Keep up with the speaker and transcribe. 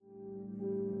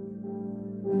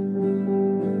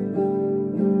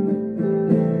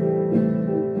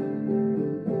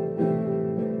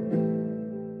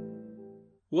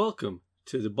Welcome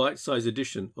to the bite-sized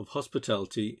edition of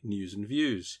Hospitality News and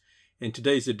Views. In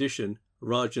today's edition,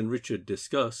 Raj and Richard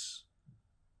discuss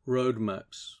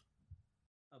roadmaps.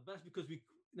 That's because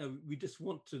we just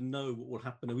want to know what will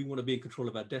happen, and we want to be in control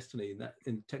of our destiny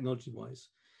in technology-wise.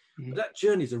 But that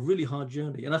journey is a really hard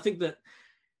journey, and I think that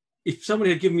if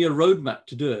somebody had given me a roadmap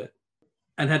to do it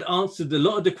and had answered a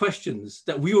lot of the questions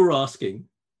that we were asking,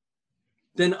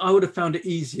 then I would have found it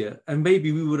easier, and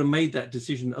maybe we would have made that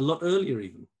decision a lot earlier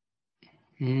even.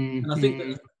 Mm-hmm. And I think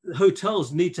that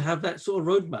hotels need to have that sort of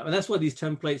roadmap, and that's why these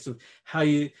templates of how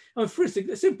you, for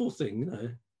instance, a simple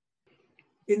thing,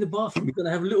 in the bathroom, you're going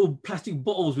to have little plastic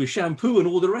bottles with shampoo and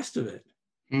all the rest of it.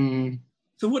 Mm.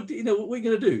 So what are you going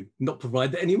to do? Not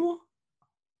provide that anymore?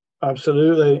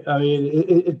 Absolutely. I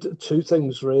mean, two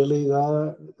things really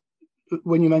there.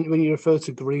 When you refer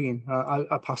to green,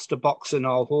 I passed a box in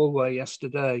our hallway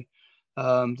yesterday.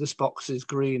 This box is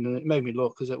green, and it made me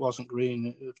look because it wasn't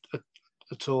green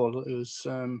at all. It was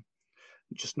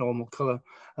just normal colour.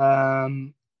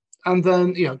 And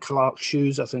then Clark's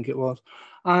shoes, I think it was.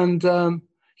 And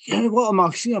what a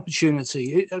marketing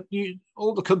opportunity!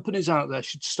 All the companies out there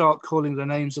should start calling their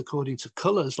names according to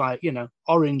colours, like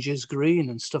orange is green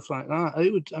and stuff like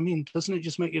that. Doesn't it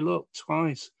just make you look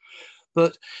twice?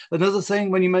 But another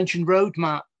thing, when you mentioned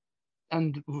roadmap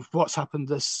and what's happened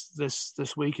this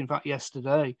week, in fact,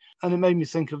 yesterday, and it made me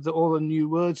think of all the new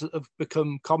words that have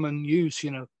become common use,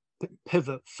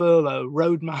 pivot, furlough,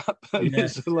 roadmap.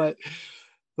 Yes.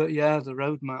 But yeah, the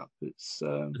roadmap. It's.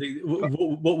 I think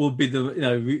what will be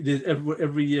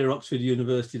every year Oxford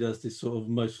University does this sort of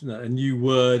motion. A new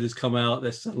word has come out.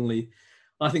 There's suddenly,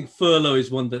 I think furlough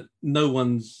is one that no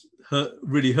one's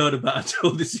really heard about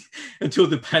until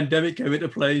the pandemic came into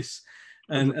place,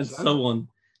 and so on.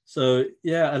 So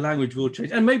yeah, a language will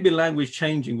change, and maybe language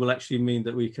changing will actually mean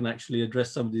that we can actually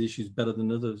address some of these issues better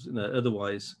than others.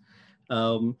 Otherwise,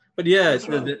 but yeah,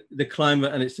 the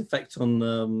climate and its effect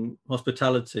on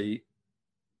hospitality.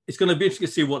 It's going to be interesting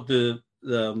to see what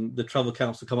the Travel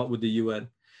Council come up with the UN.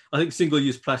 I think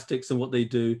single-use plastics and what they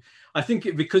do. I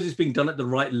think because it's being done at the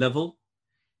right level,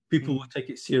 people will take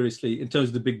it seriously in terms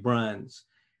of the big brands.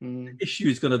 The issue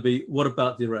is going to be, what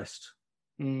about the rest?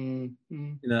 And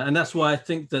that's why I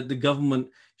think that the government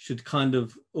should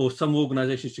or some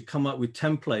organizations should come up with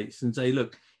templates and say,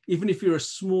 look, even if you're a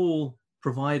small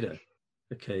provider,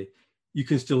 okay, you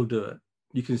can still do it.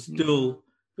 You can still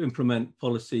implement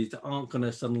policies that aren't going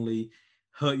to suddenly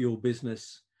hurt your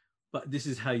business, but this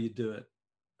is how you do it.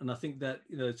 And I think that,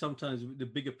 sometimes the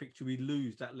bigger picture, we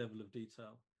lose that level of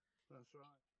detail. That's right.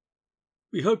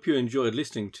 We hope you enjoyed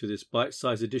listening to this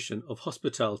bite-sized edition of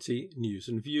Hospitality News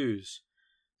and Views.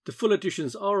 The full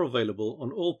editions are available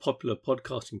on all popular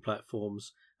podcasting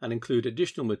platforms and include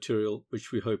additional material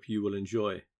which we hope you will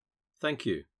enjoy. Thank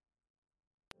you.